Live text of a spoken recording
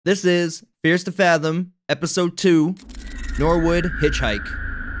This is Fears To Fathom, Episode 2, Norwood Hitchhike.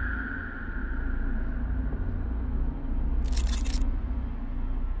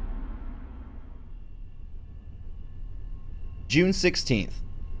 June 16th.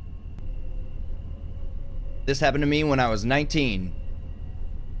 This happened to me when I was 19.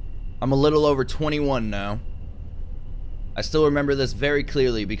 I'm a little over 21 now. I still remember this very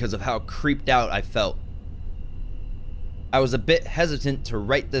clearly because of how creeped out I felt. I was a bit hesitant to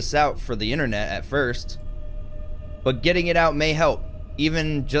write this out for the internet at first, but getting it out may help,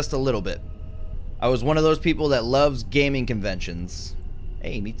 even just a little bit. I was one of those people that loves gaming conventions.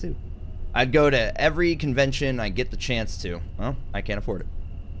 Hey, me too. I'd go to every convention I get the chance to. Well, I can't afford it.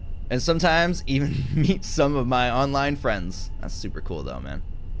 And sometimes even meet some of my online friends. That's super cool though, man.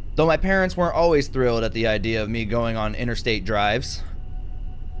 Though my parents weren't always thrilled at the idea of me going on interstate drives,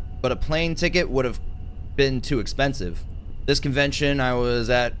 but a plane ticket would have been too expensive. This convention I was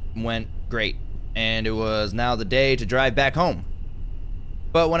at went great, and it was now the day to drive back home.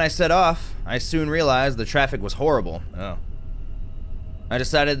 But when I set off, I soon realized the traffic was horrible. I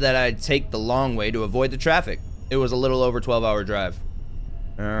decided that I'd take the long way to avoid the traffic. It was a little over 12-hour drive.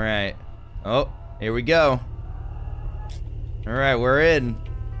 Alright. Oh, here we go. Alright, we're in.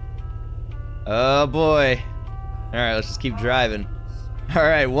 Oh boy. Alright, let's just keep driving.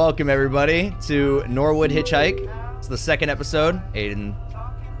 Alright, welcome everybody to Norwood Hitchhike. It's the second episode. Aiden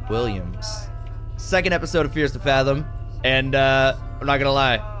Williams. Second episode of Fears To Fathom. And I'm not gonna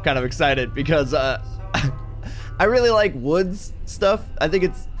lie, I'm kind of excited because I really like woods stuff. I think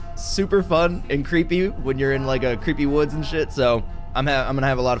it's super fun and creepy when you're in like a creepy woods and shit. So I'm gonna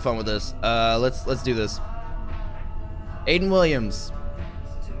have a lot of fun with this. Let's do this. Aiden Williams.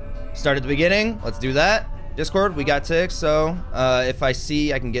 Start at the beginning. Let's do that. Discord, we got ticks, so if I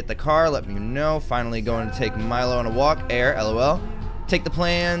see I can get the car, let me know. Finally going to take Milo on a walk. Air, LOL. Take the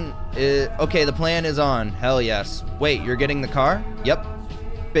plan. Okay, the plan is on. Hell yes. Wait, you're getting the car? Yep.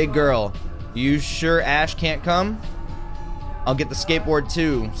 Big girl. You sure Ash can't come? I'll get the skateboard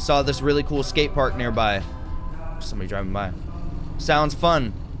too. Saw this really cool skate park nearby. Somebody driving by. Sounds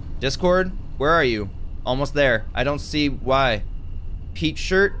fun. Discord, where are you? Almost there. I don't see why. Peach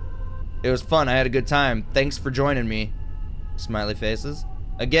shirt? It was fun. I had a good time. Thanks for joining me. Smiley faces.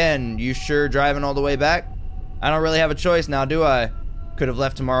 Again, you sure driving all the way back? I don't really have a choice now, do I? Could have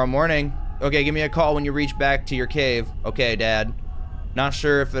left tomorrow morning. Okay, give me a call when you reach back to your cave. Okay, Dad. Not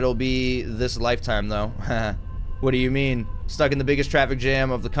sure if it'll be this lifetime, though. What do you mean? Stuck in the biggest traffic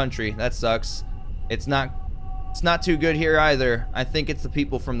jam of the country. That sucks. It's not too good here either. I think it's the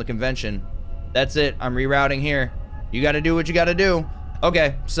people from the convention. That's it. I'm rerouting here. You gotta do what you gotta do.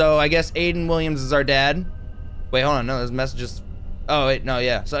 Okay, so I guess Aiden Williams is our dad. Wait, hold on, no, this message is... Oh, wait, no,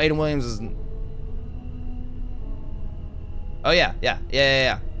 yeah. So Aiden Williams is... Oh, yeah.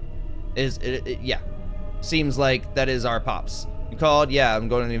 Yeah. Seems like that is our pops. You called? Yeah, I'm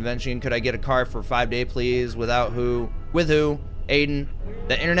going to the convention. Could I get a car for 5 days, please? Without who? With who? Aiden.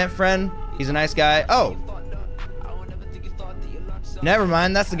 The internet friend? He's a nice guy. Oh. Never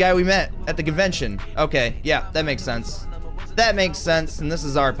mind, that's the guy we met at the convention. Okay, yeah, that makes sense. That makes sense, and this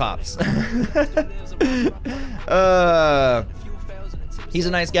is our pops. He's a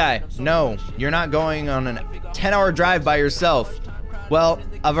nice guy. No, you're not going on a 10-hour drive by yourself. Well,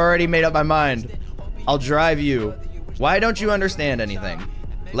 I've already made up my mind. I'll drive you. Why don't you understand anything?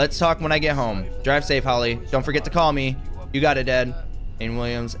 Let's talk when I get home. Drive safe, Holly. Don't forget to call me. You got it, Dad. Aiden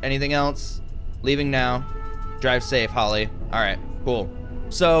Williams. Anything else? Leaving now. Drive safe, Holly. All right, cool.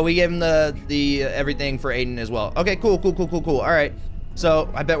 So we gave him the everything for Aiden as well. Okay, cool. All right. So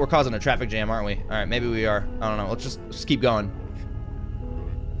I bet we're causing a traffic jam, aren't we? All right, maybe we are. I don't know. Let's just keep going.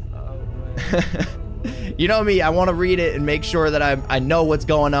 You know me. I want to read it and make sure that I know what's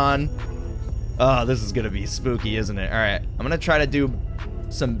going on. Oh, this is gonna be spooky, isn't it? All right. I'm gonna try to do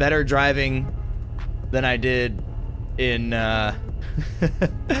some better driving than I did in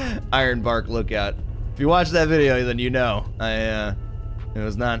Iron Bark Lookout. If you watch that video, then you know it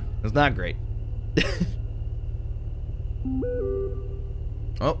was not great.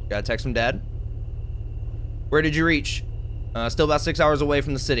 Oh, got a text from Dad. Where did you reach? Still about 6 hours away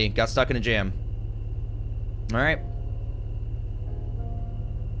from the city. Got stuck in a jam. All right.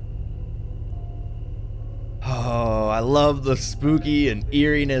 Oh, I love the spooky and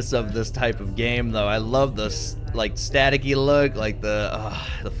eeriness of this type of game, though. I love the like staticky look, like the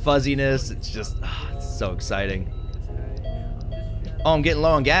fuzziness. It's just, it's so exciting. Oh, I'm getting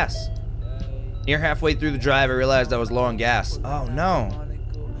low on gas. Near halfway through the drive, I realized I was low on gas. Oh, no.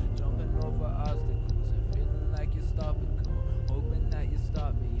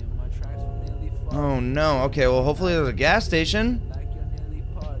 Oh, no. Okay, well, hopefully there's a gas station.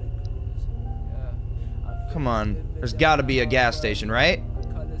 Come on. There's gotta be a gas station, right?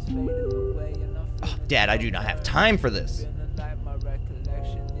 Oh, Dad, I do not have time for this.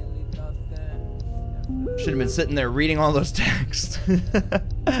 Should have been sitting there reading all those texts.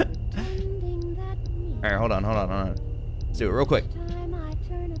 Alright, hold on. Let's do it real quick.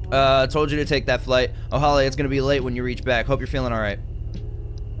 Told you to take that flight. Oh, Holly, it's gonna be late when you reach back. Hope you're feeling alright.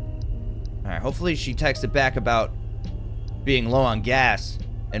 Alright, hopefully she texted back about being low on gas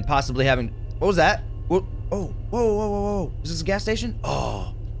and possibly having... What was that? Whoa. Is this a gas station?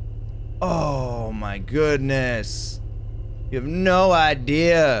 Oh my goodness. You have no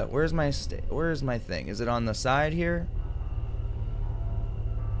idea. Where's my thing? Is it on the side here?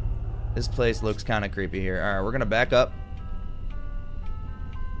 This place looks kind of creepy here. Alright, we're gonna back up.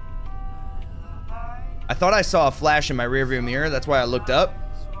 I thought I saw a flash in my rearview mirror. That's why I looked up.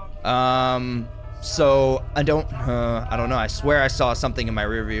 So I don't know. I swear I saw something in my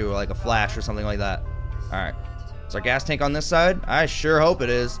rearview, like a flash or something like that. All right. Is our gas tank on this side? I sure hope it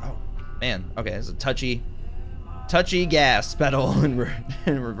is. Oh man. Okay, it's a touchy gas pedal in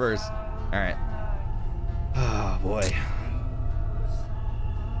reverse. All right. Oh boy.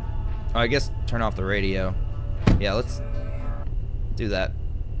 Oh, I guess turn off the radio. Yeah, let's do that.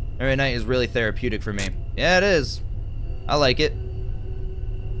 Every night is really therapeutic for me. Yeah, it is. I like it.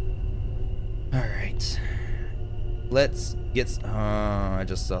 Alright. Let's get... Oh, I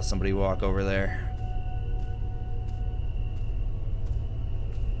just saw somebody walk over there.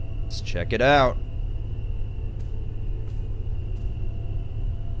 Let's check it out.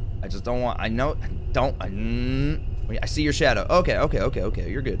 I just don't want... I know... Don't... I see your shadow. Okay.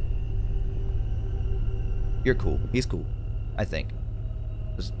 You're good. You're cool. He's cool. I think.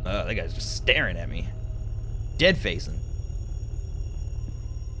 That guy's just staring at me. Dead facing.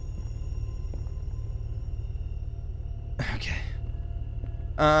 Okay.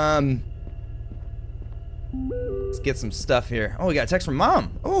 Let's get some stuff here. Oh, we got a text from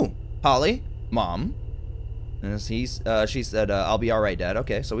Mom. Oh, Holly. Mom. And she said, I'll be alright, Dad.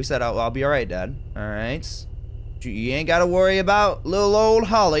 Okay, so we said, I'll be alright, Dad. Alright. You ain't gotta worry about little old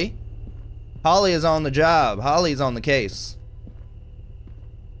Holly. Holly is on the job. Holly's on the case.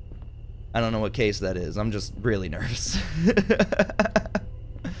 I don't know what case that is. I'm just really nervous.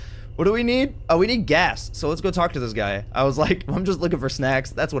 What do we need? Oh, we need gas. So let's go talk to this guy. I was like, I'm just looking for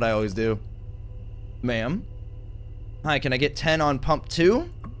snacks. That's what I always do. Ma'am. Hi, can I get 10 on pump 2?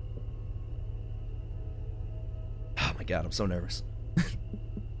 Oh my god, I'm so nervous.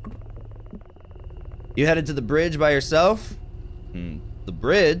 You headed to the bridge by yourself? The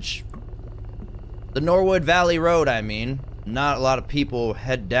bridge? The Norwood Valley Road, I mean. Not a lot of people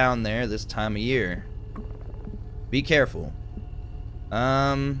head down there this time of year. Be careful.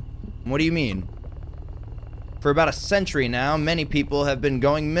 What do you mean? For about a century now, many people have been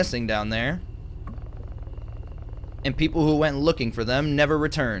going missing down there. And people who went looking for them never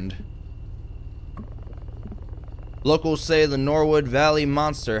returned. Locals say the Norwood Valley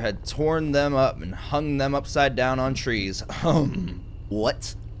monster had torn them up and hung them upside down on trees.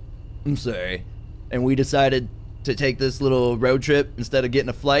 What? I'm sorry. And we decided to take this little road trip instead of getting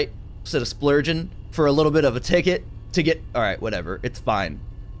a flight, instead of splurging for a little bit of a ticket to get... Alright, whatever. It's fine.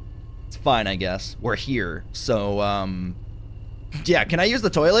 It's fine, I guess. We're here. So, yeah, can I use the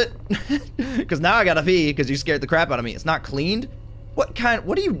toilet? Because now I gotta pee because you scared the crap out of me. It's not cleaned? What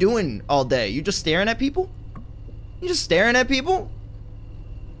are you doing all day? You just staring at people? You just staring at people?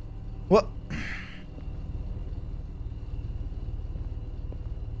 What?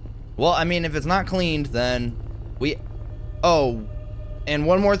 Well, I mean, if it's not cleaned, then we... Oh, and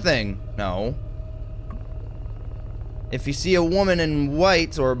one more thing. No. If you see a woman in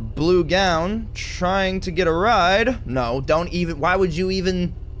white or blue gown trying to get a ride, no, don't even... Why would you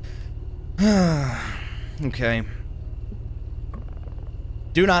even... Okay.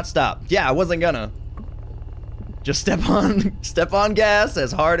 Do not stop. Yeah, I wasn't gonna. Just step on gas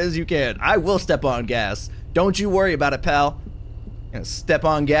as hard as you can. I will step on gas. Don't you worry about it, pal. Gonna step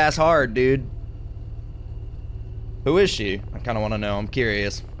on gas hard, dude. Who is she? I kind of want to know. I'm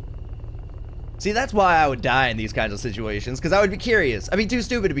curious. See, that's why I would die in these kinds of situations, because I would be curious. I'd be too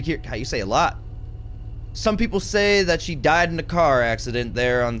stupid to be curious. God, you say a lot. Some people say that she died in a car accident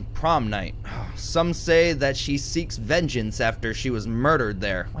there on prom night. Some say that she seeks vengeance after she was murdered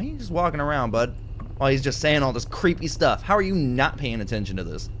there. Why are you just walking around, bud? While he's just saying all this creepy stuff. How are you not paying attention to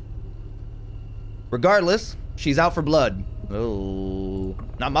this? Regardless, she's out for blood. Oh,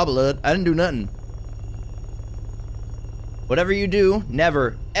 not my blood. I didn't do nothing. Whatever you do,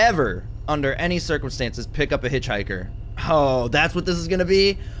 never, ever, under any circumstances, pick up a hitchhiker. Oh, that's what this is gonna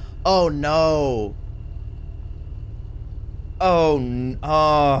be? Oh, no. Oh,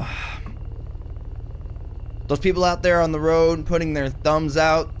 Those people out there on the road putting their thumbs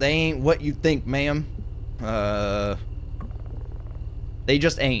out, they ain't what you think, ma'am. They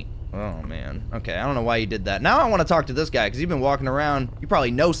just ain't. Oh, man. Okay, I don't know why you did that. Now I want to talk to this guy, because you've been walking around. You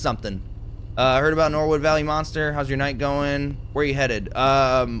probably know something. Heard about Norwood Valley Monster? How's your night going? Where are you headed?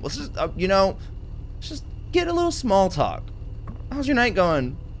 Let's just, you know, let's just get a little small talk. How's your night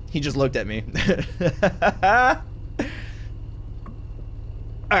going? He just looked at me.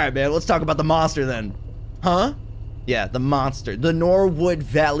 Alright, man, let's talk about the monster then. Huh? Yeah, the monster. The Norwood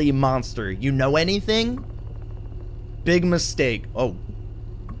Valley Monster. You know anything? Big mistake. Oh.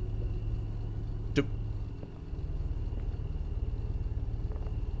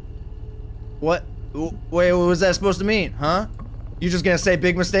 What? Wait, what was that supposed to mean? Huh? You just gonna say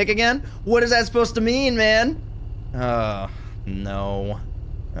big mistake again? What is that supposed to mean, man? Oh, no.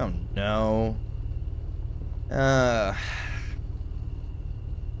 Oh, no.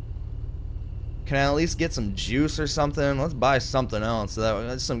 Can I at least get some juice or something? Let's buy something else.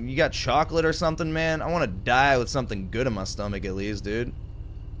 You got chocolate or something, man? I want to die with something good in my stomach at least, dude.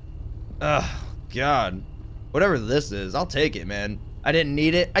 Ugh, God. Whatever this is, I'll take it, man. I didn't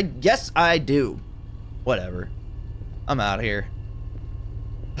need it. I guess I do. Whatever. I'm out of here.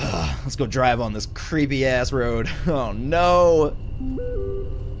 Let's go drive on this creepy ass road. Oh no.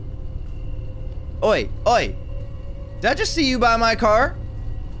 Oi, oi. Did I just see you by my car?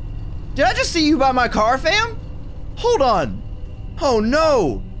 Did I just see you by my car, fam? Hold on. Oh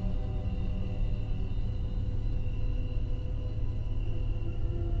no.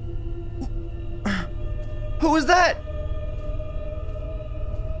 Who is that?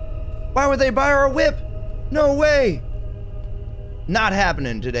 Why would they buy our whip? No way. Not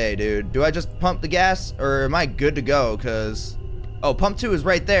happening today, dude. Do I just pump the gas or am I good to go? Cause, oh, pump 2 is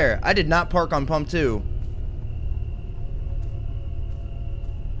right there. I did not park on pump 2.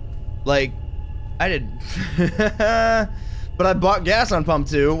 Like, I did. But I bought gas on pump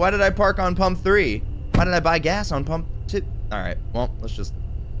 2. Why did I park on pump 3? Why did I buy gas on pump 2? Alright, well, let's just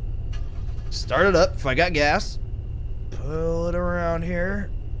start it up. If I got gas, pull it around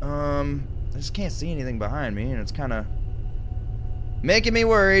here. I just can't see anything behind me, and it's kind of making me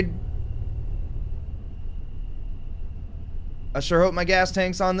worried. I sure hope my gas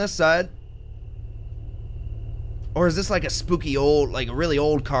tank's on this side. Or is this like a spooky old, like a really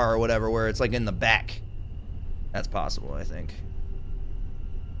old car or whatever, where it's like in the back? That's possible, I think.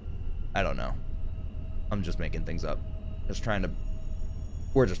 I don't know. I'm just making things up.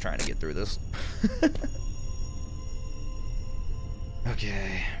 We're just trying to get through this.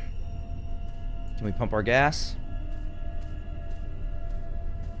 Okay. Can we pump our gas?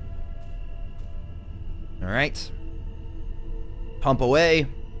 Alright. Pump away.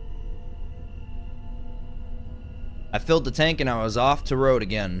 I filled the tank and I was off to road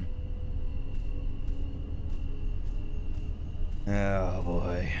again. Oh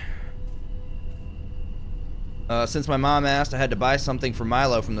boy. Since my mom asked, I had to buy something for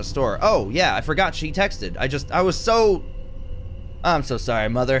Milo from the store. Oh yeah, I forgot she texted. I'm so sorry,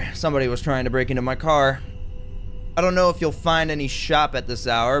 Mother. Somebody was trying to break into my car. I don't know if you'll find any shop at this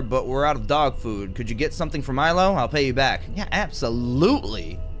hour, but we're out of dog food. Could you get something for Milo? I'll pay you back. Yeah,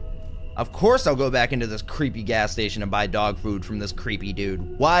 absolutely. Of course I'll go back into this creepy gas station and buy dog food from this creepy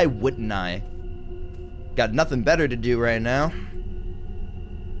dude. Why wouldn't I? Got nothing better to do right now.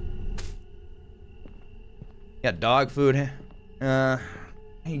 Got dog food. Hey,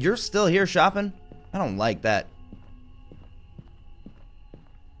 you're still here shopping? I don't like that.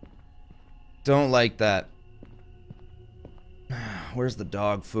 Don't like that. Where's the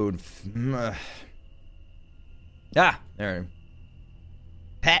dog food? Ah, there.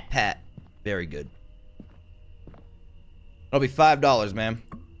 Pat, pat. Very good. It'll be $5, ma'am.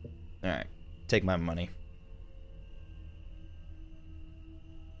 Alright. Take my money.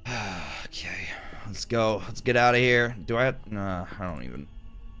 Okay. Let's go. Let's get out of here. Do I have... Nah,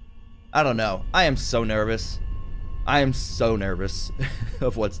 I don't know. I am so nervous. I am so nervous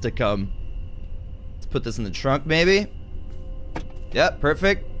of what's to come. Let's put this in the trunk, maybe. Yep,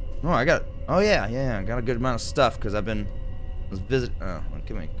 perfect. Oh, I got... Oh, yeah. I got a good amount of stuff because I've been... Oh,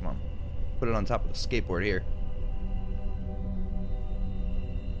 come on. Put it on top of the skateboard here.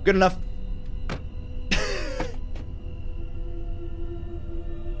 Good enough.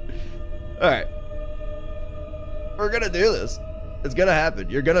 Alright. We're gonna do this. It's gonna happen.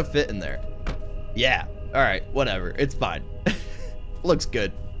 You're gonna fit in there. Yeah. Alright, whatever. It's fine. Looks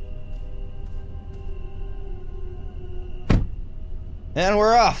good. And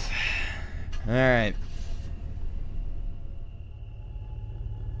we're off. Alright.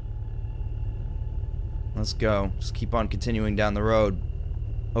 Let's go. Just keep on continuing down the road.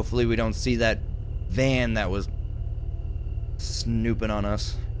 Hopefully we don't see that van that was snooping on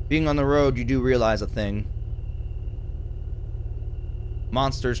us. Being on the road, you do realize a thing.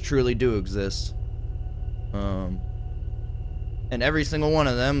 Monsters truly do exist. And every single one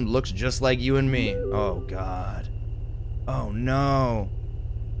of them looks just like you and me. Oh, God. Oh, no.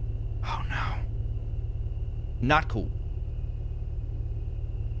 Oh, no. Not cool.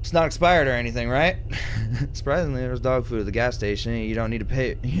 It's not expired or anything, right? Surprisingly, there's dog food at the gas station. You don't need to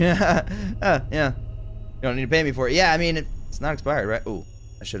pay. Yeah. Yeah. You don't need to pay me for it. Yeah, I mean, it's not expired, right? Ooh.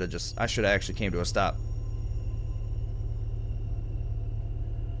 I should have actually came to a stop.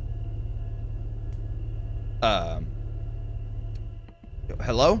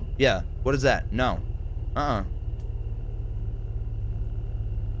 Hello? Yeah. What is that? No.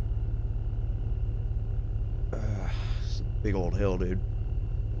 It's a big old hill, dude.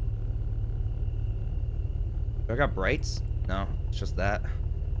 Do I got brights? No, it's just that.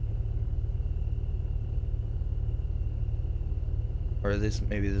 Or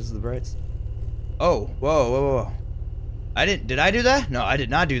maybe this is the brights? Oh, whoa. Did I do that? No, I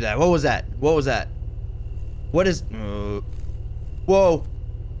did not do that. What was that? What was that? What is, whoa.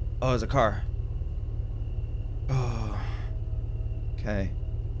 Oh, it's a car. Oh, okay.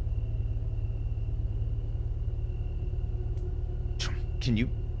 Can you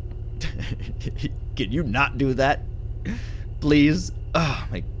not do that? Please? Oh,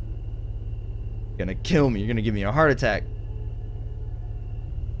 my, you're gonna kill me. You're gonna give me a heart attack.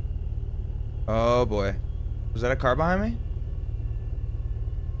 Oh boy. Was that a car behind me?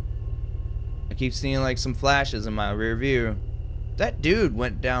 I keep seeing like some flashes in my rear view. That dude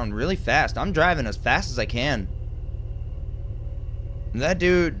went down really fast. I'm driving as fast as I can. And that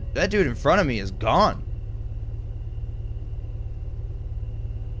dude in front of me is gone.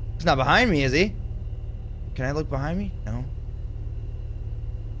 He's not behind me, is he? Can I look behind me? No.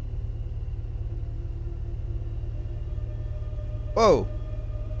 Whoa.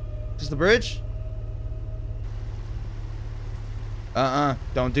 Is this the bridge?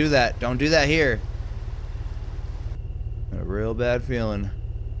 Don't do that. Don't do that here. Got a real bad feeling.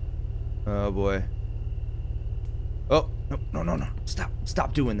 Oh boy. Oh, no.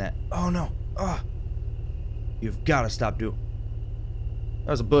 Stop doing that. Oh no. Oh. You've got to stop doing.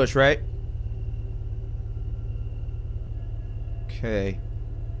 That was a bush, right? Okay.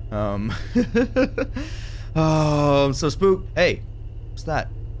 Oh, I'm so spooked. Hey, what's that?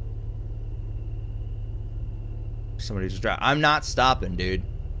 Somebody just dropped. I'm not stopping, dude.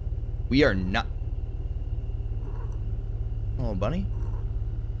 We are not. Oh, bunny.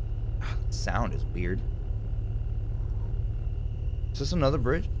 That sound is weird. Is this another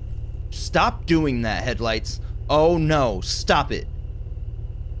bridge? Stop doing that, headlights. Oh no, stop it.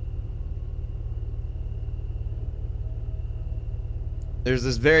 There's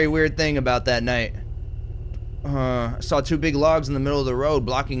this very weird thing about that night. I saw two big logs in the middle of the road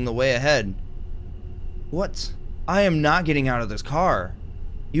blocking the way ahead. What? I am not getting out of this car.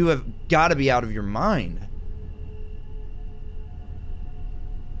 You have got to be out of your mind.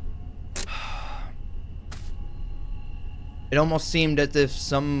 It almost seemed as if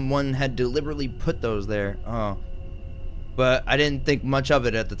someone had deliberately put those there. Oh. But I didn't think much of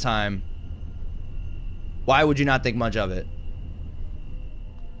it at the time. Why would you not think much of it?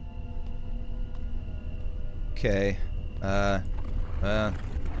 Okay.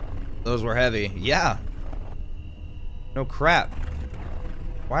 Those were heavy. Yeah. No crap.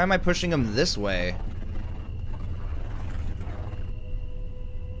 Why am I pushing them this way?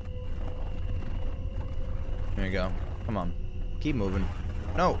 There you go. Come on. Keep moving.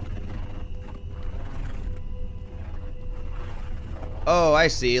 No. Oh, I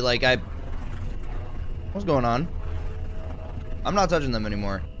see. Like, what's going on? I'm not touching them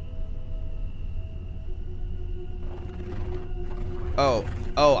anymore. Oh,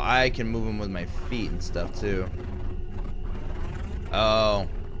 I can move them with my feet and stuff, too. Oh.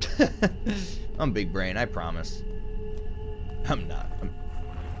 I'm big brain, I promise. I'm not.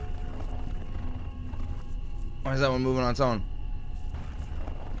 Why is that one moving on its own?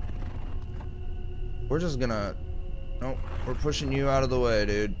 We're just gonna... Nope. We're pushing you out of the way,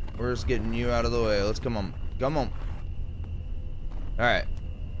 dude. We're just getting you out of the way. Let's come on. Come on. Alright.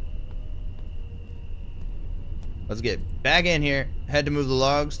 Let's get back in here. Had to move the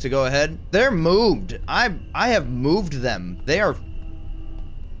logs to go ahead. They're moved. I have moved them. They are...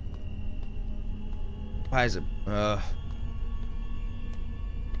 Why is it...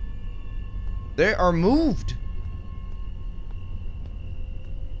 They are moved.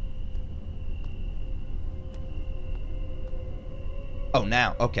 Oh,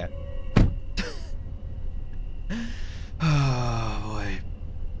 now. Okay. Oh, boy.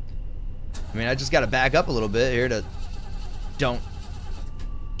 I mean, I just gotta back up a little bit here to...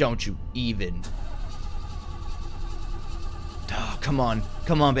 Don't you even. Oh, come on.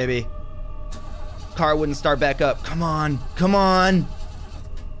 Come on, baby. Car wouldn't start back up. Come on. Come on.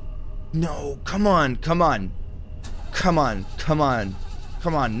 No, come on. Come on. Come on. Come on.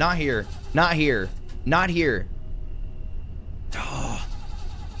 Come on. Not here. Not here. Not here. Oh.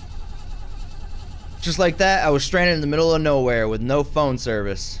 Just like that, I was stranded in the middle of nowhere with no phone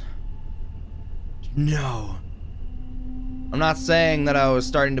service. No. I'm not saying that I was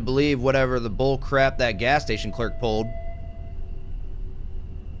starting to believe whatever the bull crap that gas station clerk pulled.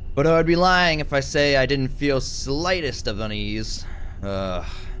 But I would be lying if I say I didn't feel slightest of unease. I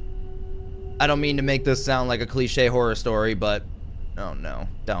don't mean to make this sound like a cliche horror story, but... Oh no,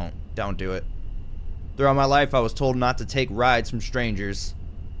 don't do it. Throughout my life, I was told not to take rides from strangers.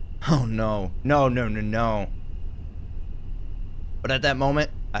 Oh no, no, no, no, no. But at that moment,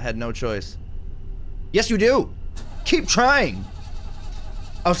 I had no choice. Yes, you do! Keep trying!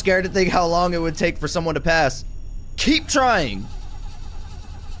 I was scared to think how long it would take for someone to pass. Keep trying!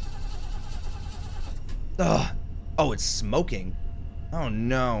 Ugh. Oh, it's smoking. Oh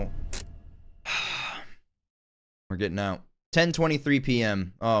no. We're getting out. 10:23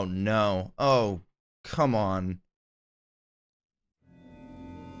 p.m. Oh no. Oh, come on.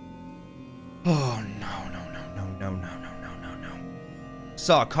 Oh no, no, no, no, no, no, no, no, no, no.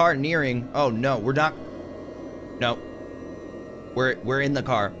 Saw a car nearing. Oh no, we're not. No. We're in the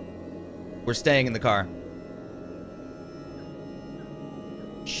car. We're staying in the car.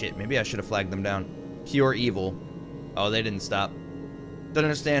 Shit, maybe I should have flagged them down. Pure evil. Oh, they didn't stop. Don't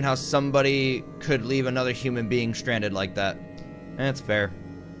understand how somebody could leave another human being stranded like that. That's fair.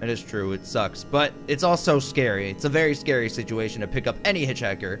 It is true, it sucks. But it's also scary. It's a very scary situation to pick up any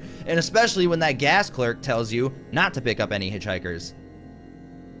hitchhiker. And especially when that gas clerk tells you not to pick up any hitchhikers.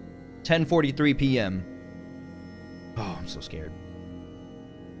 10:43 p.m. Oh, I'm so scared.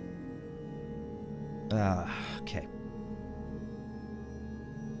 Okay.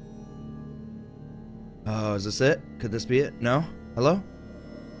 Oh, is this it? Could this be it? No? Hello?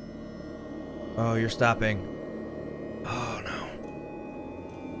 Oh, you're stopping. Oh, no.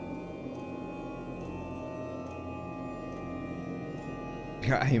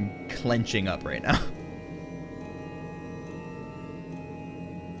 I am clenching up right now.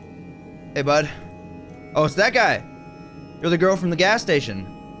 Hey, bud. Oh, it's that guy. You're the girl from the gas station.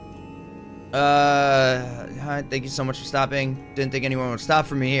 Hi, thank you so much for stopping. Didn't think anyone would stop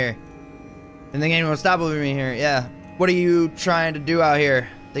for me here. Didn't think anyone would stop with me here. Yeah. What are you trying to do out here?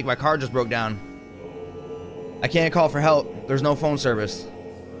 I think my car just broke down. I can't call for help. There's no phone service.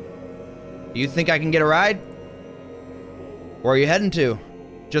 Do you think I can get a ride? Where are you heading to?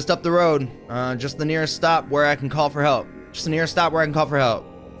 Just up the road. Just the nearest stop where I can call for help. Just the nearest stop where I can call for help.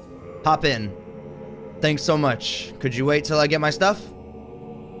 Hop in. Thanks so much. Could you wait till I get my stuff?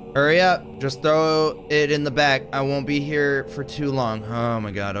 Hurry up. Just throw it in the back. I won't be here for too long. Oh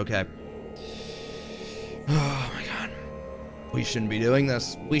my god, okay. Oh my god. We shouldn't be doing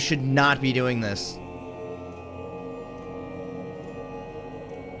this. We should not be doing this.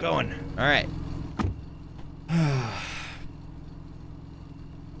 Going. Alright.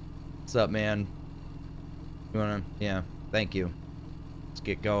 What's up, man? You wanna... Yeah, thank you. Let's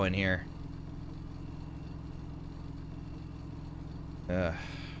get going here. A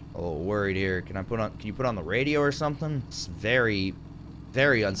little worried here. Can you put on the radio or something? It's very,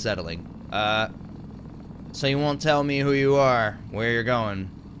 very unsettling. So you won't tell me who you are, where you're going.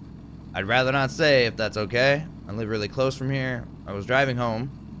 I'd rather not say if that's okay. I live really close from here. I was driving home.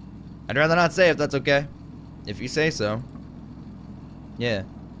 I'd rather not say if that's okay. If you say so. Yeah.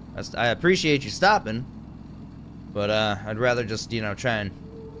 I appreciate you stopping. But, I'd rather just, you know, try and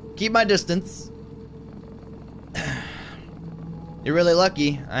keep my distance. You're really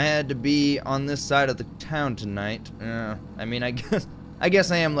lucky. I had to be on this side of the town tonight. I mean, I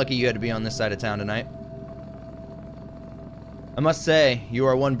guess I am lucky you had to be on this side of town tonight. I must say, you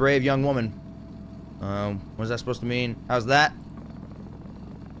are one brave young woman. What is that supposed to mean? How's that?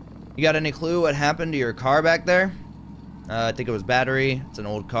 You got any clue what happened to your car back there? I think it was battery. It's an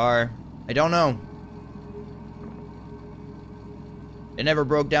old car. I don't know. It never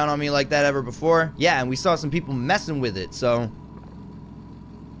broke down on me like that ever before. Yeah, and we saw some people messing with it, so...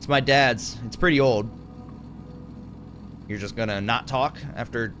 It's my dad's. It's pretty old. You're just gonna not talk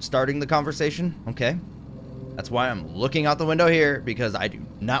after starting the conversation? Okay. That's why I'm looking out the window here, because I do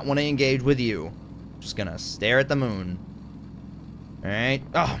not want to engage with you. Just gonna stare at the moon. Alright.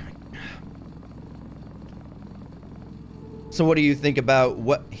 Oh my... So what do you think about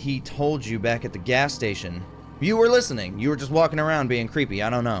what he told you back at the gas station? You were listening. You were just walking around being creepy.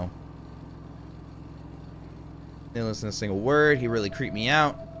 I don't know. Didn't listen to a single word. He really creeped me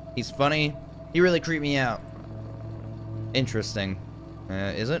out. He's funny. He really creeped me out. Interesting.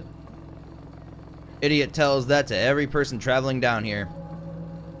 Is it? Idiot tells that to every person traveling down here.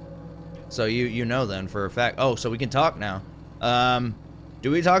 So you know then for a fact. Oh, so we can talk now.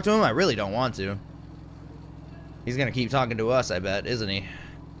 Do we talk to him? I really don't want to. He's gonna keep talking to us, I bet, isn't he?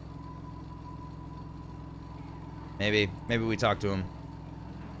 Maybe we talk to him.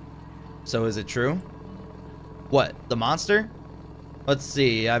 So is it true? What, the monster? Let's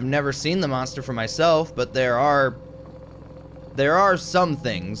see, I've never seen the monster for myself, but there are some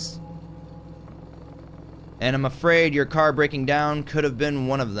things. And I'm afraid your car breaking down could have been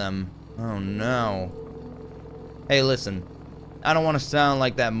one of them. Oh no. Hey, listen. I don't want to sound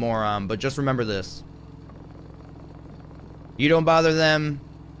like that moron, but just remember this. You don't bother them,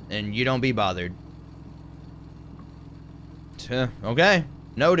 and you don't be bothered. Okay,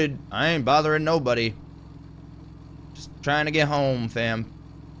 noted. I ain't bothering nobody. Just trying to get home, fam.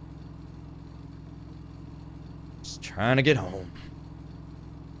 Just trying to get home.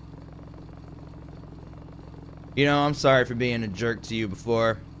 You know, I'm sorry for being a jerk to you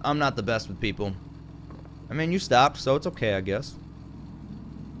before. I'm not the best with people. I mean, you stopped, so it's okay, I guess.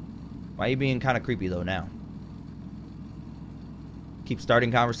 Why are you being kind of creepy, though, now? Keep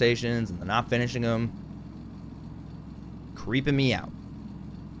starting conversations and then not finishing them. Creeping me out.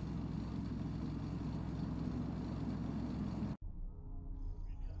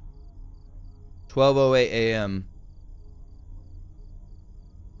 "12:08 a.m.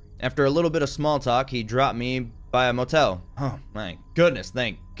 After a little bit of small talk, he dropped me by a motel. Oh, my goodness,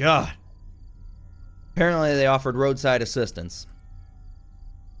 thank God. Apparently, they offered roadside assistance.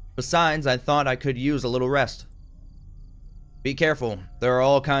 Besides, I thought I could use a little rest. Be careful, there are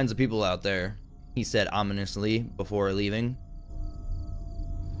all kinds of people out there, he said ominously before leaving.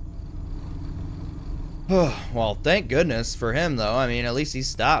 Well, thank goodness for him, though. I mean, at least he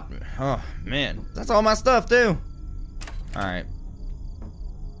stopped. Oh, man. That's all my stuff, too. Alright.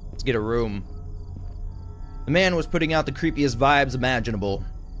 Let's get a room. The man was putting out the creepiest vibes imaginable.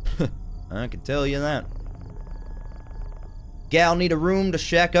 I can tell you that. Gal need a room to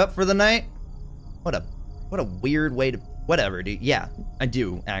shack up for the night? What a weird way to... Whatever, dude. Yeah, I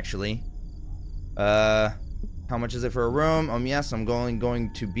do, actually. How much is it for a room? Yes, I'm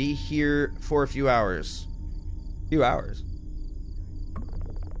going to be here for a few hours. Few hours.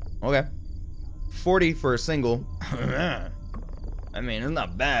 Okay. 40 for a single. I mean, it's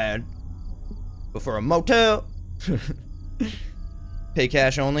not bad. But for a motel? Pay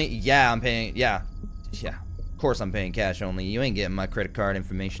cash only? Yeah, I'm paying. Yeah. Yeah. Of course I'm paying cash only. You ain't getting my credit card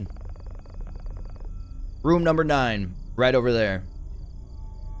information. Room number 9. Right over there.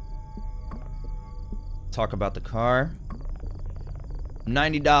 Talk about the car.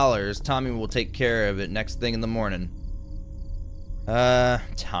 $90. Tommy will take care of it next thing in the morning.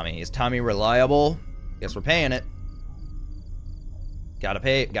 Tommy. Is Tommy reliable? Guess we're paying it. Gotta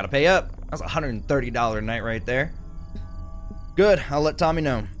pay up. That's a $130 night right there. Good, I'll let Tommy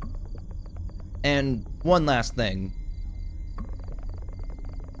know. And one last thing.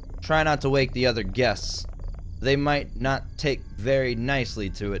 Try not to wake the other guests. They might not take very nicely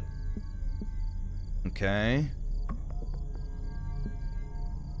to it. Okay.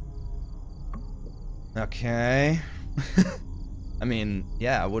 Okay. I mean,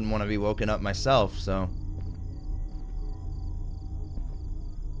 yeah, I wouldn't want to be woken up myself, so.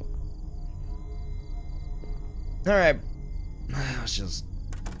 Alright. Let's just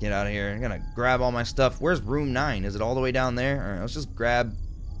get out of here. I'm gonna grab all my stuff. Where's room 9? Is it all the way down there? Alright, let's just grab...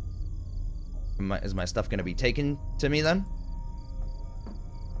 Is my stuff gonna be taken to me then?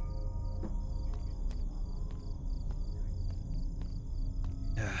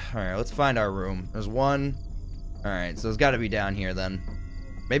 Alright, let's find our room. There's one. Alright, so it's gotta be down here then.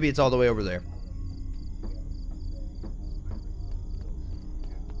 Maybe it's all the way over there.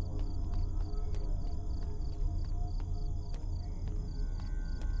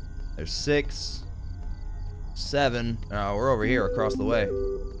 There's 6, 7. Oh, we're over here across the way.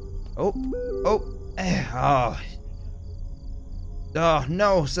 Oh,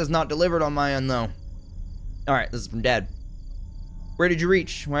 no, it says not delivered on my end though. Alright, this is from Dad. Where did you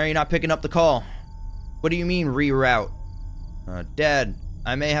reach? Why are you not picking up the call? What do you mean reroute? Dad,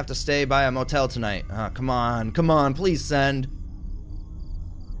 I may have to stay by a motel tonight. Come on, please send.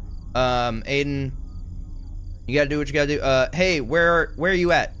 Aiden, you gotta do what you gotta do. Hey, where are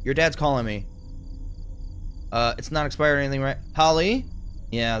you at? Your dad's calling me. It's not expired or anything, right? Holly?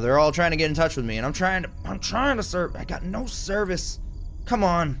 Yeah, they're all trying to get in touch with me, and I'm trying to serve. I got no service. Come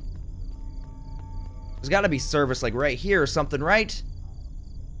on. There's gotta be service like right here or something, right?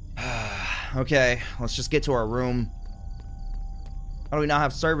 Okay, let's just get to our room. How do we not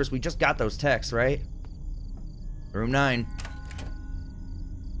have service? We just got those texts, right? Room 9.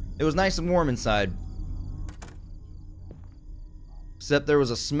 It was nice and warm inside. Except there was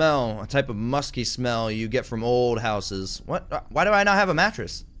a smell, a type of musky smell you get from old houses. What? Why do I not have a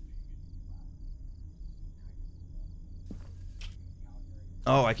mattress?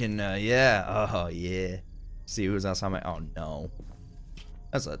 Oh, I can, yeah. Oh, yeah. See who's outside my, oh no.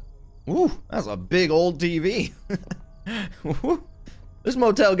 That's a big old TV. This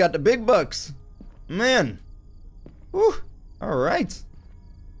motel got the big bucks. Man. Whew. Alright.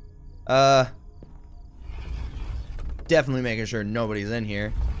 Definitely making sure nobody's in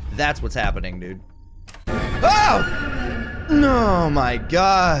here. That's what's happening, dude. Oh! No, my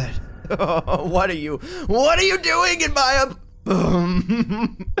God. Oh, what are you doing in my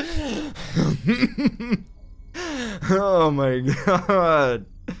Oh my God.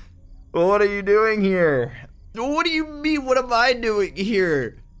 What are you doing here? What do you mean, what am I doing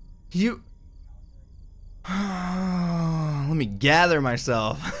here? You... Let me gather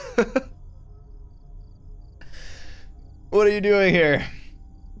myself. What are you doing here?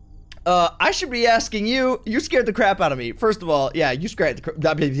 I should be asking you. You scared the crap out of me. First of all, yeah, you scared the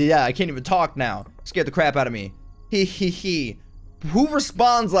crap. Yeah, I can't even talk now. Scared the crap out of me. He. Who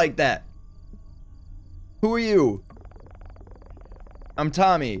responds like that? Who are you? I'm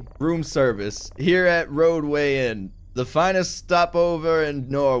Tommy, room service, here at Roadway Inn, the finest stopover in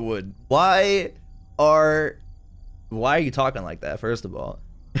Norwood. Why are you talking like that, first of all?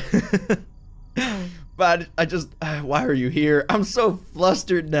 But why are you here? I'm so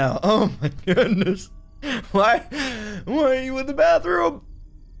flustered now. Oh my goodness. Why are you in the bathroom?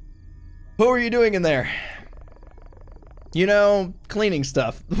 What were you doing in there? You know, cleaning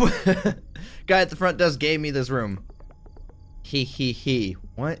stuff. Guy at the front desk gave me this room. He.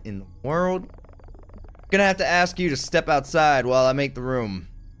 What in the world? Gonna have to ask you to step outside while I make the room.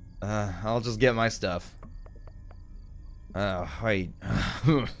 I'll just get my stuff. Oh, wait.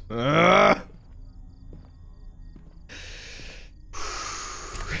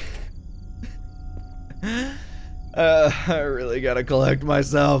 I really gotta collect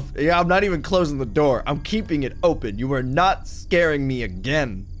myself. Yeah, I'm not even closing the door. I'm keeping it open. You are not scaring me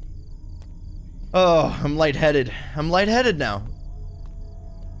again. Oh, I'm lightheaded. I'm lightheaded now.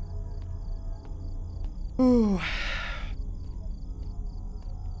 Ooh.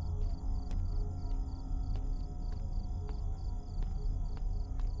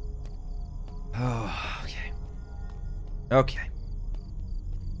 Oh, okay.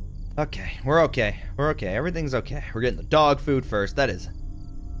 Okay, we're okay. Everything's okay. We're getting the dog food first. That is.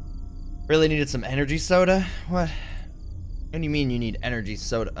 Really needed some energy soda? What? What do you mean you need energy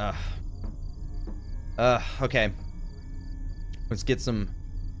soda? Okay. Let's get an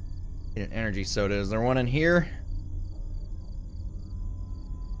energy soda. Is there one in here?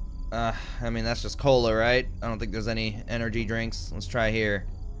 I mean, that's just cola, right? I don't think there's any energy drinks. Let's try here.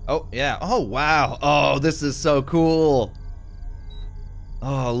 Oh, yeah. Oh, wow. Oh, this is so cool.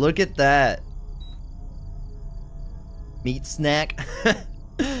 Oh, look at that. Meat snack.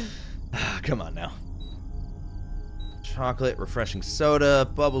 Come on now. Chocolate, refreshing soda,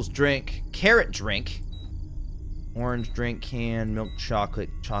 bubbles drink, carrot drink, orange drink can, milk chocolate,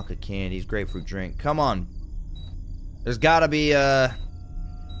 chocolate candies, grapefruit drink. Come on. There's gotta be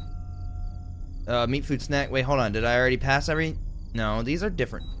meat food snack. Wait, hold on. Did I already pass every? No, these are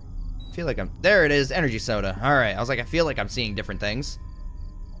different. I feel like there it is, energy soda. Alright, I was like, I feel like I'm seeing different things.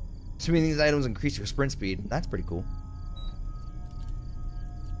 Assuming these items increase your sprint speed. That's pretty cool.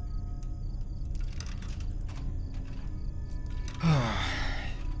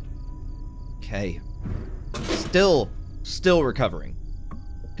 Okay. Still recovering.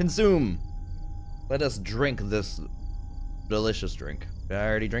 Consume. Let us drink this delicious drink. Did I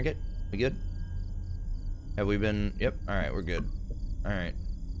already drink it? We good? Have we been? Yep. Alright, we're good. Alright.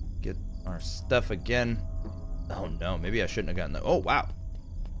 Get our stuff again. Oh no, maybe I shouldn't have gotten that. Oh wow.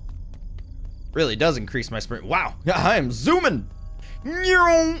 Really does increase my sprint. Wow. I am zooming.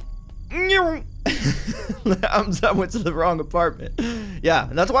 I went to the wrong apartment. Yeah,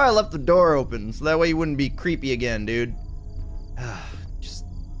 and that's why I left the door open, so that way you wouldn't be creepy again, dude. Just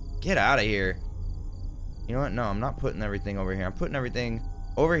get out of here. You know what? No, I'm not putting everything over here. I'm putting everything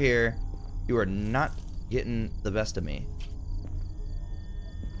over here. You are not getting the best of me.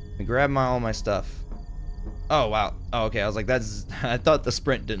 Let me grab all my stuff. Oh, wow. Oh, okay. I was like, I thought the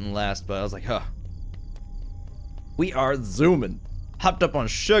sprint didn't last, but I was like, huh. We are zooming. Hopped up on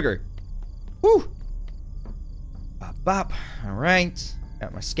sugar. Woo! Bop, bop. All right.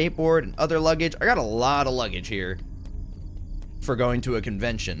 Got my skateboard and other luggage. I got a lot of luggage here. for going to a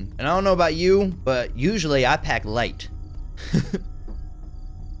convention. And I don't know about you, but usually I pack light.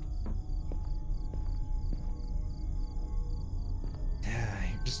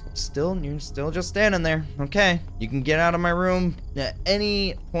 You're still just standing there. Okay, you can get out of my room at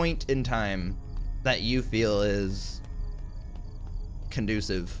any point in time that you feel is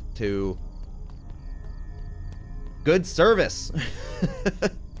conducive to good service.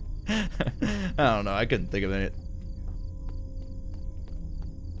 I don't know, I couldn't think of it.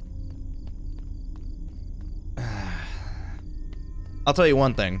 I'll tell you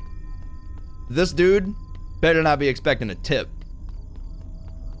one thing. This dude better not be expecting a tip.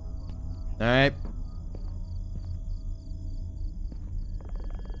 Alright.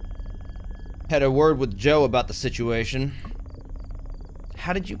 Had a word with Joe about the situation.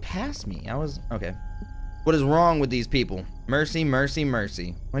 How did you pass me? Okay. What is wrong with these people? Mercy, mercy,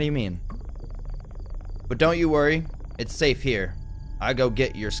 mercy. What do you mean? But don't you worry. It's safe here. I go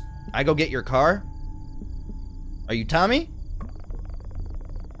get your car? Are you Tommy?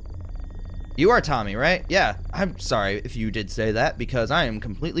 You are Tommy, right? Yeah. I'm sorry if you did say that because I am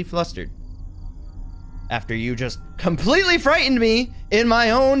completely flustered. After you just completely frightened me in my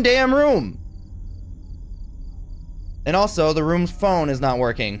own damn room. And also, the room's phone is not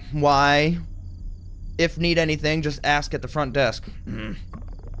working. Why? If need anything, just ask at the front desk.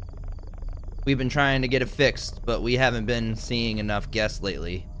 We've been trying to get it fixed, but we haven't been seeing enough guests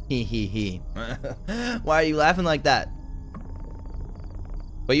lately. Hee hee hee. Why are you laughing like that?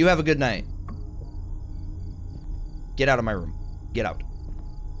 But you have a good night. Get out of my room. Get out.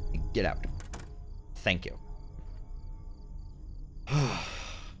 Get out. Thank you.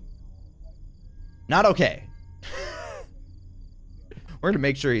 Not okay. We're gonna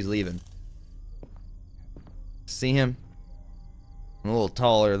make sure he's leaving. See him? I'm a little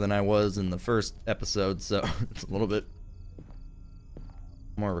taller than I was in the first episode, so it's a little bit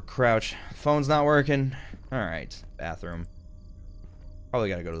more of a crouch. Phone's not working. Alright, bathroom. Probably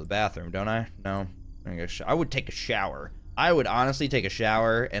gotta go to the bathroom, don't I? No. I would take a shower. I would honestly take a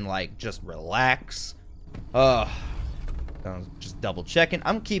shower and like just relax. Just double checking.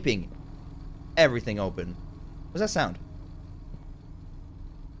 I'm keeping everything open. What's that sound?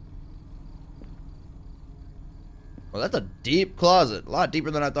 Well, that's a deep closet. A lot deeper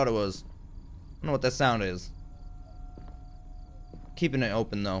than I thought it was. I don't know what that sound is. Keeping it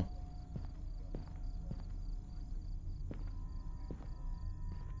open though.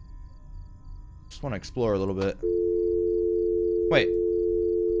 Just want to explore a little bit. Wait.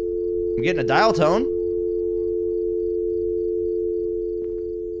 I'm getting a dial tone.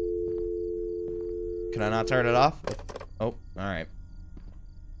 Can I not turn it off? Oh, alright.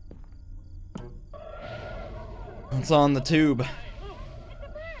 It's on the tube.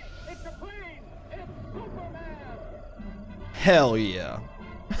 Hell yeah.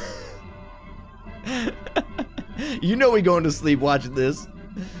 You know we going to sleep watching this.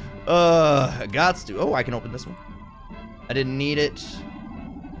 Gots to. Oh, I can open this one. I didn't need it.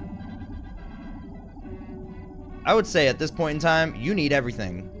 I would say at this point in time, you need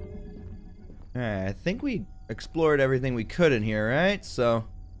everything. Alright, I think we explored everything we could in here, right? So,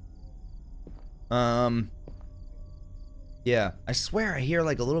 yeah. I swear I hear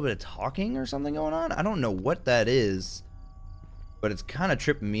like a little bit of talking or something going on. I don't know what that is, but it's kind of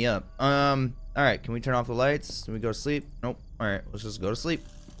tripping me up. Alright, can we turn off the lights? Can we go to sleep? Nope. Alright, let's just go to sleep.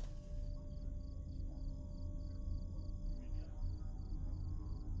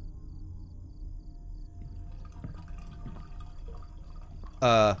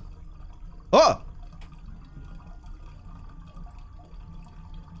 Oh!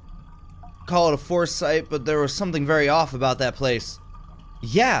 Call it a foresight, but there was something very off about that place.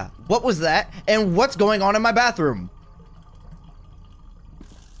 Yeah, what was that? And what's going on in my bathroom?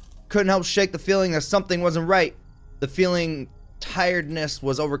 Couldn't help shake the feeling that something wasn't right. The feeling tiredness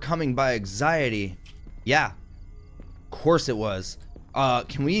was overcoming by anxiety. Yeah, of course it was.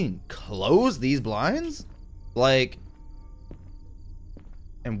 Can we close these blinds? Like,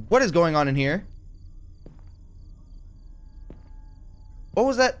 and what is going on in here? What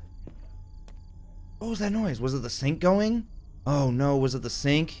was that? What was that noise? Was it the sink going? Oh no, was it the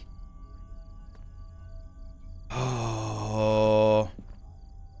sink? Oh.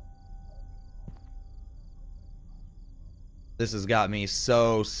 This has got me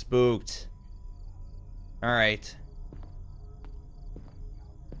so spooked. Alright.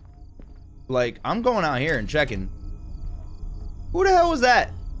 Like, I'm going out here and checking. Who the hell was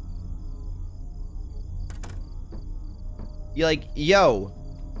that? You're like, yo.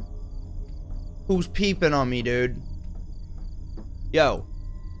 Who's peeping on me, dude? Yo.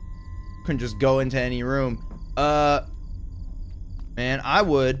 Couldn't just go into any room. Man, I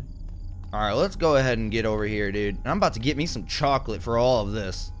would. Alright, let's go ahead and get over here, dude. I'm about to get me some chocolate for all of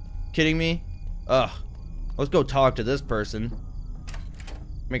this. Kidding me? Ugh. Let's go talk to this person.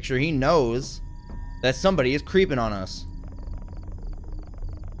 Make sure he knows that somebody is creeping on us.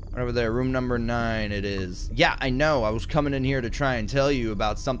 Right over there, room number 9 it is. Yeah, I know. I was coming in here to try and tell you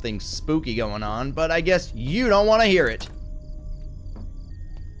about something spooky going on, but I guess you don't want to hear it.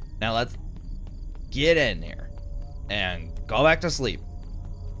 Now let's get in here and go back to sleep.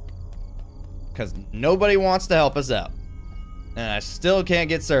 Because nobody wants to help us out. And I still can't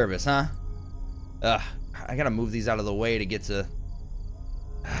get service, huh? Ugh, I gotta move these out of the way to get to...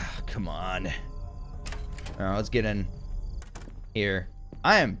 Come on. Alright, let's get in here.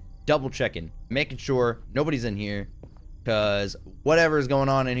 I am double checking, making sure nobody's in here. Because whatever is going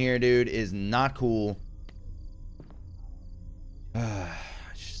on in here, dude, is not cool.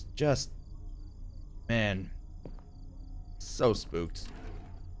 Just... Man. So spooked.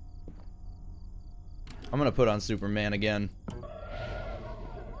 I'm gonna put on Superman again.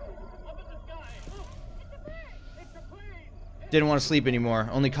 Didn't want to sleep anymore.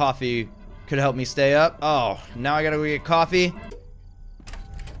 Only coffee could help me stay up. Oh, now I gotta go get coffee.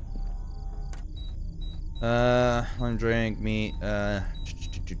 One drink, meat.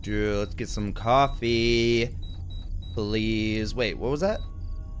 Let's get some coffee, please. Wait, what was that?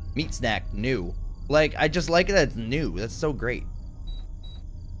 Meat snack, new. Like, I just like it that it's new. That's so great.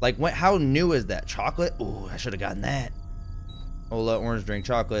 Like, what? How new is that? Chocolate? Ooh, I should have gotten that. Ola, orange drink,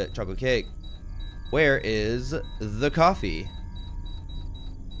 chocolate cake. Where is the coffee?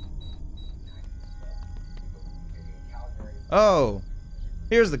 Oh,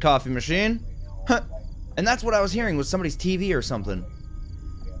 here's the coffee machine. Huh. And that's what I was hearing was somebody's TV or something.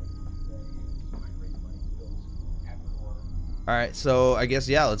 All right, so I guess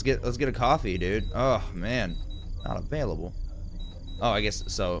yeah, let's get a coffee, dude. Oh man, not available. Oh, I guess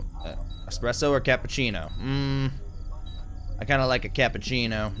so. Espresso or cappuccino? I kind of like a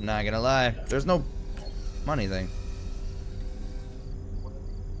cappuccino. Not gonna lie. There's no money thing.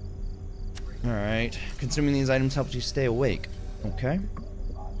 All right. Consuming these items helps you stay awake. Okay.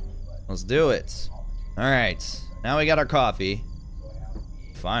 Let's do it. All right. Now we got our coffee.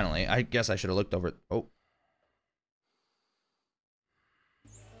 Finally. I guess I should have looked over it. Oh.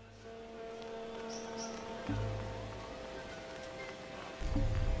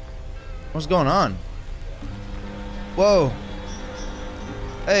 What's going on? Whoa.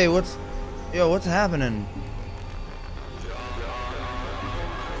 Hey, what's happening?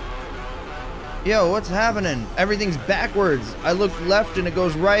 Yo, what's happening? Everything's backwards. I look left and it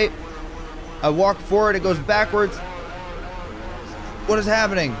goes right. I walk forward, it goes backwards. What is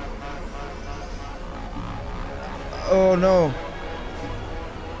happening? Oh no.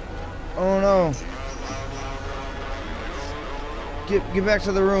 Oh no. Get back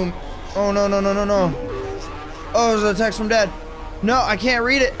to the room. Oh no. Oh, there's a text from Dad. No, I can't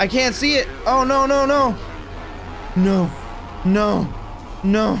read it. I can't see it. Oh no. No.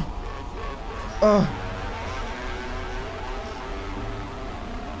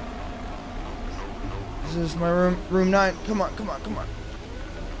 This is my room 9. Come on.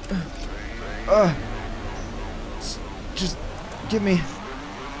 Just give me.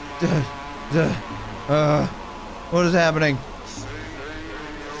 What is happening?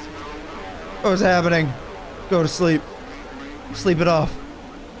 What is happening? Go to sleep. Sleep it off.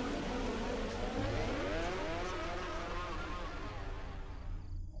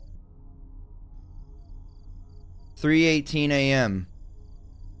 "3:18 a.m.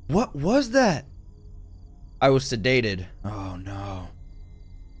 What was that? I was sedated. Oh no.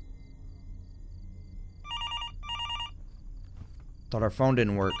 Thought our phone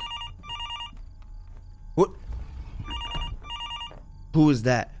didn't work. What? Who is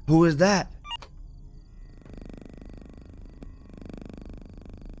that? Who is that?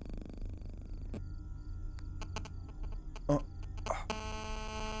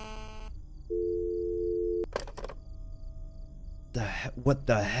 What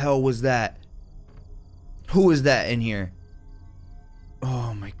the hell was that? Who is that in here?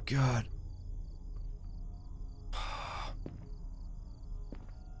 Oh my god.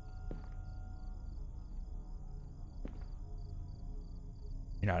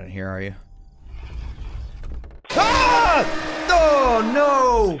 You're not in here, are you? Ah! Oh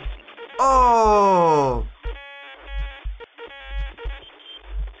no! Oh!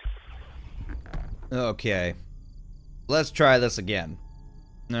 Okay. Let's try this again.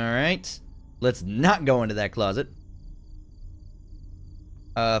 Alright. Let's not go into that closet.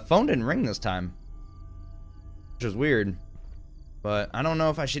 Phone didn't ring this time. Which is weird. But I don't know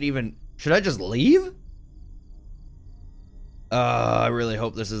if I should even... Should I just leave? I really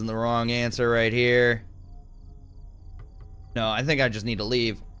hope this isn't the wrong answer right here. No, I think I just need to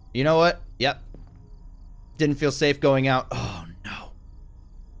leave. You know what? Yep. Didn't feel safe going out. Oh, no.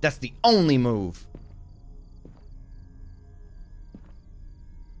 That's the only move.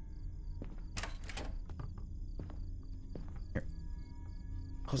 Here.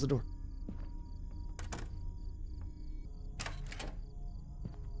 Close the door.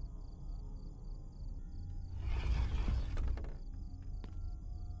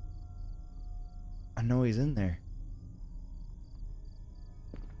 I know he's in there.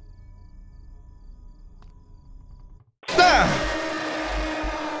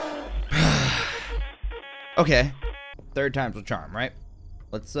 Okay. Third time's a charm, right?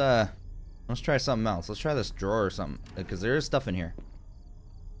 Let's try something else. Let's try this drawer or something, because there is stuff in here.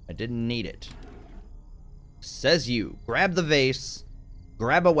 I didn't need it. Says you. Grab the vase,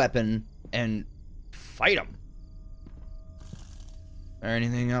 grab a weapon, and fight him. Is there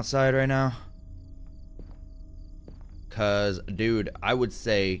anything outside right now? Cause, dude, I would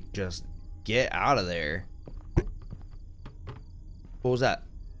say just get out of there. What was that?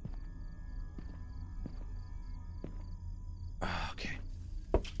 Okay.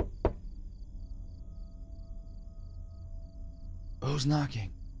 Who's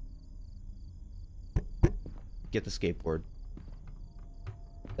knocking? Get the skateboard.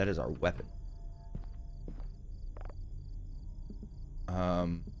 That is our weapon.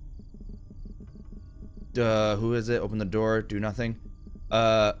 Who is it? Open the door, do nothing.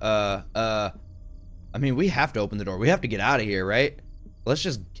 I mean, we have to open the door. We have to get out of here, right? Let's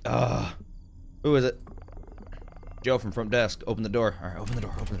just, who is it? Joe from front desk. Open the door. All right, open the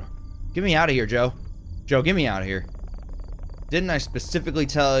door, open the door. Get me out of here, Joe. Joe, get me out of here. Didn't I specifically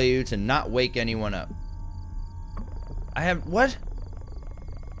tell you to not wake anyone up? I have, what?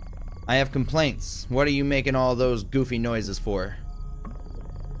 I have complaints. What are you making all those goofy noises for?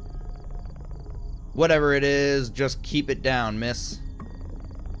 Whatever it is, just keep it down, miss.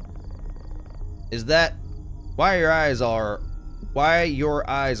 Is that... Why are your eyes all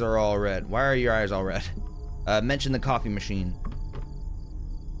red? Why are your eyes all red? Mention the coffee machine.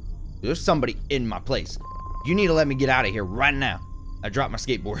 There's somebody in my place. You need to let me get out of here right now. I dropped my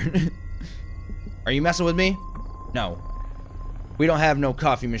skateboard. Are you messing with me? No. We don't have no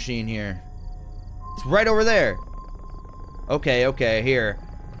coffee machine here. It's right over there. Okay, okay, here.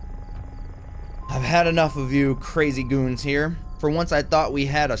 I've had enough of you crazy goons here. For once I thought we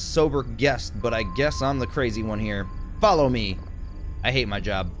had a sober guest, but I guess I'm the crazy one here. Follow me. I hate my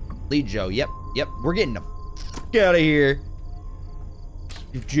job. Lead Joe. Yep, we're getting the f out of here.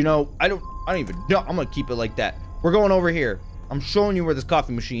 You know, I don't even know. I'm gonna keep it like that. We're going over here. I'm showing you where this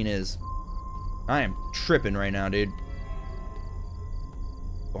coffee machine is. I am tripping right now, dude.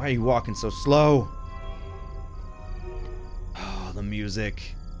 Why are you walking so slow? Oh, the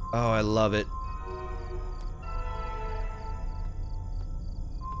music. Oh, I love it.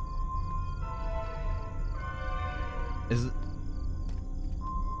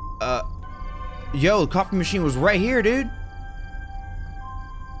 Yo, the coffee machine was right here, dude.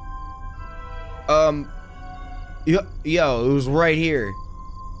 Yo, it was right here.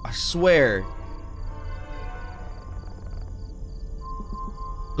 I swear.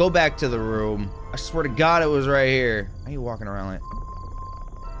 Go back to the room. I swear to God it was right here. Why are you walking around like...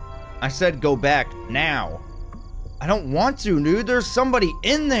 I said go back now. I don't want to, dude. There's somebody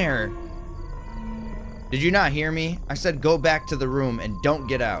in there. Did you not hear me? I said go back to the room and don't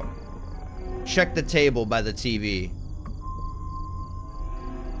get out. Check the table by the TV.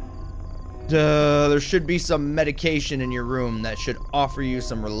 There should be some medication in your room that should offer you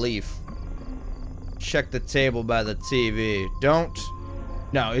some relief. Check the table by the TV. Don't.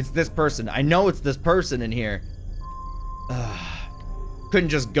 No, it's this person. I know it's this person in here. Couldn't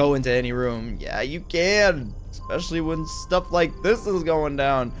just go into any room. Yeah, you can. Especially when stuff like this is going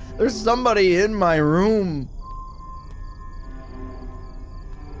down. There's somebody in my room.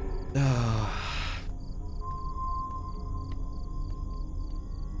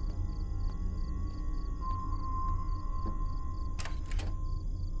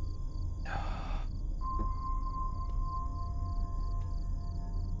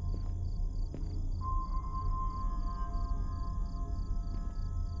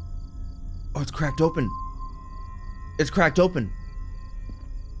 Oh, it's cracked open. It's cracked open.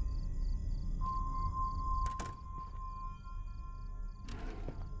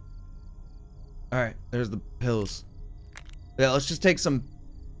 Alright, there's the pills. Yeah, let's just take some...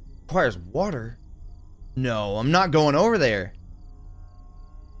 Requires water? No, I'm not going over there.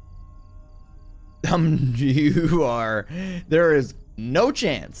 You are... There is no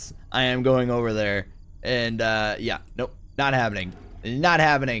chance I am going over there. And, yeah, nope. Not happening. Not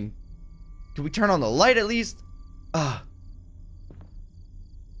happening. Can we turn on the light at least? Ugh.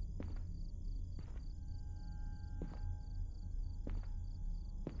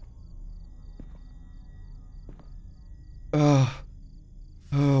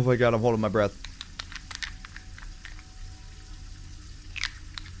 Oh my god, I'm holding my breath.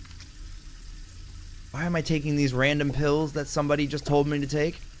 Why am I taking these random pills that somebody just told me to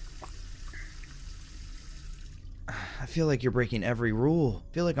take? I feel like you're breaking every rule.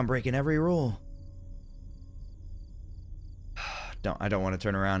 I feel like I'm breaking every rule. I don't want to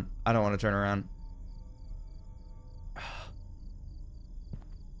turn around. I don't want to turn around.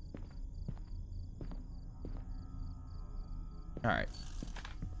 Alright.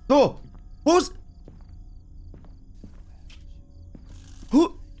 Oh! Who's...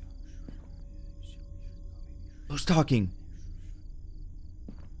 Who's talking?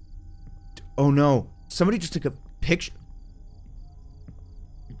 Oh no. Somebody just took a picture.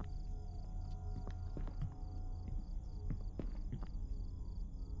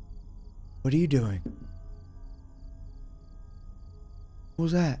 What are you doing? What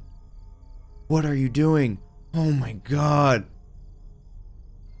was that? What are you doing? Oh my god.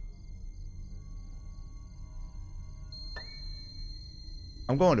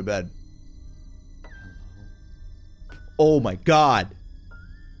 I'm going to bed. Oh my god.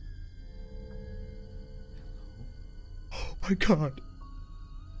 Oh my god.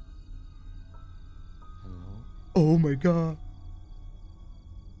 Oh my god.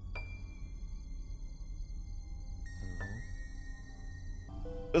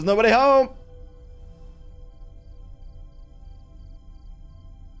 There's nobody home.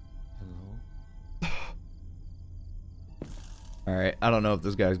 Alright, I don't know if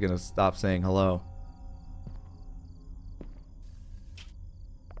this guy's gonna stop saying hello.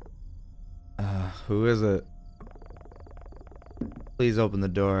 Who is it? Please open the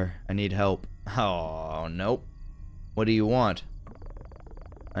door. I need help. Oh, nope. What do you want?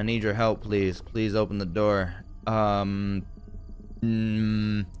 I need your help, please. Please open the door. I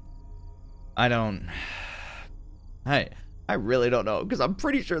don't... I really don't know, because I'm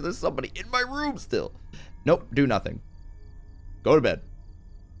pretty sure there's somebody in my room still. Nope, do nothing. Go to bed.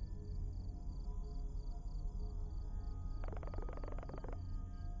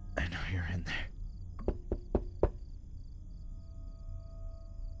 I know you're in there.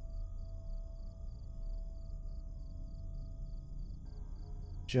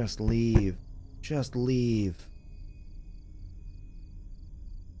 Just leave. Just leave.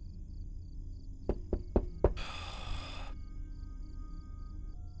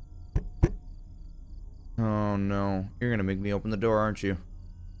 Oh no. You're gonna make me open the door, aren't you?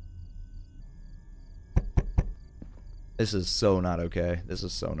 This is so not okay. This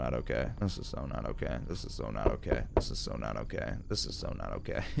is so not okay. This is so not okay. This is so not okay. This is so not okay. This is so not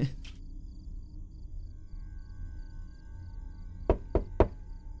okay.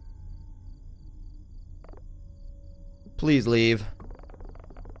 Please leave.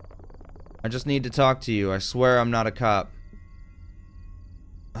 I just need to talk to you. I swear I'm not a cop.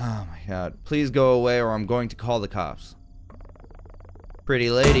 Oh my god. Please go away or I'm going to call the cops.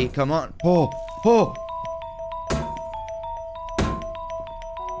 Pretty lady, come on. Oh! Oh!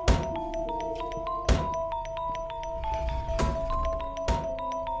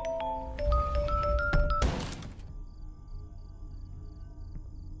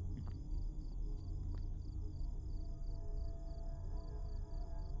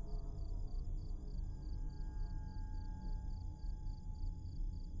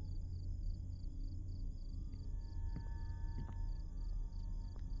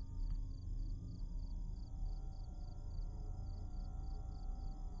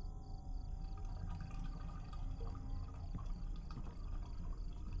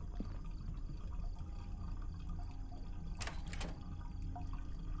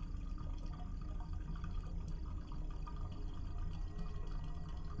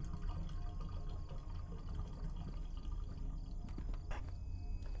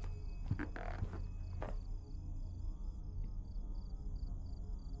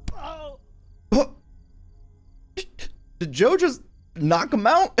 Did Joe just knock him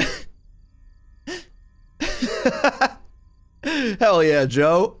out? Hell yeah,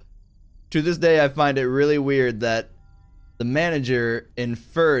 Joe. To this day, I find it really weird that the manager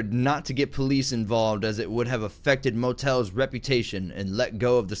inferred not to get police involved as it would have affected Motel's reputation and let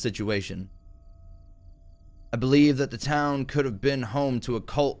go of the situation. I believe that the town could have been home to a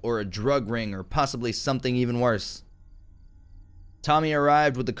cult or a drug ring or possibly something even worse. Tommy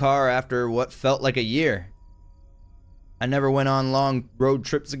arrived with the car after what felt like a year. I never went on long road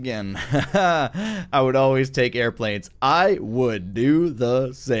trips again. I would always take airplanes. I would do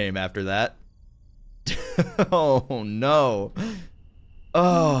the same after that. Oh no.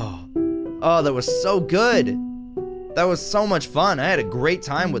 Oh, that was so good. That was so much fun. I had a great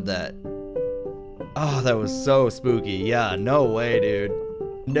time with that. Oh, that was so spooky. Yeah, no way, dude.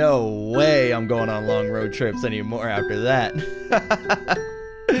 No way I'm going on long road trips anymore after that.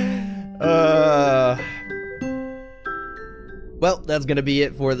 Well, that's gonna be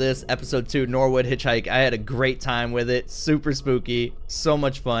it for this episode 2 Norwood Hitchhike. I had a great time with it. Super spooky, so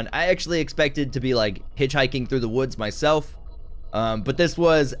much fun. I actually expected to be like hitchhiking through the woods myself, but this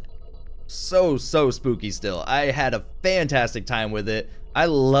was so spooky still. I had a fantastic time with it. I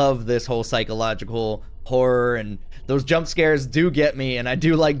love this whole psychological horror, and those jump scares do get me, and I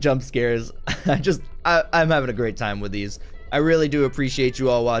do like jump scares. I'm having a great time with these. I really do appreciate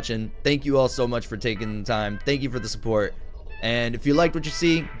you all watching. Thank you all so much for taking the time. Thank you for the support. And if you liked what you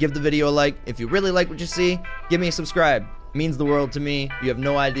see, give the video a like. If you really like what you see, give me a subscribe. It means the world to me. You have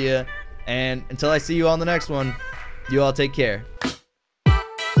no idea. And until I see you on the next one, you all take care.